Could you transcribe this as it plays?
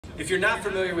If you're not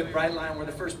familiar with Brightline, we're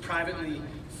the first privately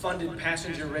funded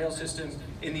passenger rail system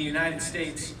in the United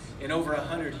States in over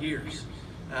 100 years.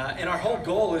 And our whole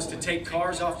goal is to take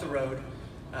cars off the road,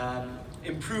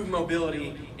 improve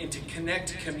mobility, and to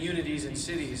connect communities and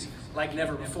cities like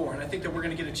never before. And I think that we're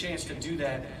going to get a chance to do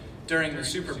that during the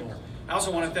Super Bowl. I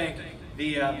also want to thank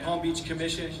the Palm Beach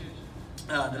Commission,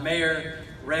 the mayor,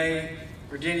 Ray,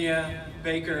 Virginia,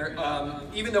 Baker.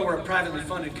 Even though we're a privately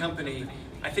funded company,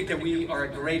 I think that we are a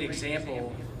great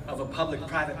example of a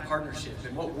public-private partnership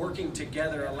and what working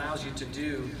together allows you to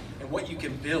do and what you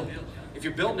can build. If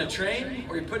you're building a train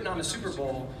or you're putting on a Super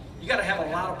Bowl, you got to have a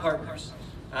lot of partners.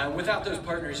 Without those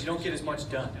partners, you don't get as much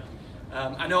done.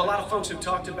 I know a lot of folks have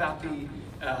talked about the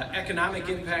economic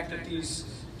impact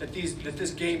that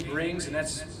this game brings, and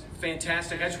that's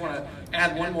fantastic. I just want to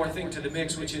add one more thing to the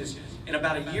mix, which is in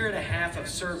about a year and a half of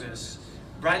service,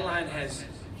 Brightline has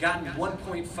gotten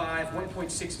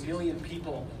 1.6 million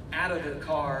people out of their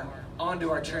car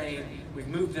onto our train. We've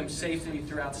moved them safely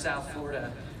throughout South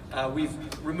Florida. We've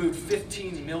removed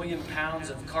 15 million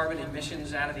pounds of carbon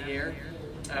emissions out of the air.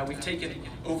 We've taken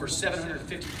over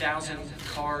 750,000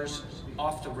 cars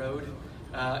off the road.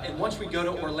 And once we go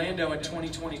to Orlando in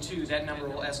 2022, that number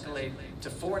will escalate to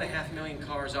 4.5 million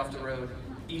cars off the road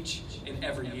each and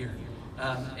every year.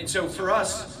 And so for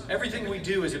us, everything we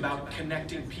do is about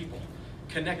connecting people,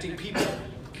 connecting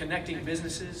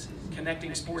businesses,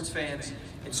 connecting sports fans,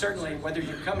 and certainly whether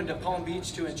you're coming to Palm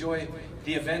Beach to enjoy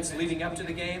the events leading up to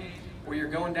the game, or you're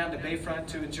going down to Bayfront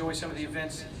to enjoy some of the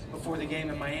events before the game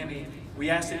in Miami, we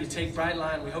ask that you take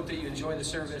Brightline. We hope that you enjoy the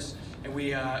service, and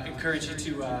we encourage you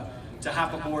to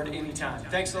hop aboard anytime.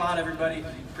 Thanks a lot, everybody.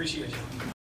 Appreciate you.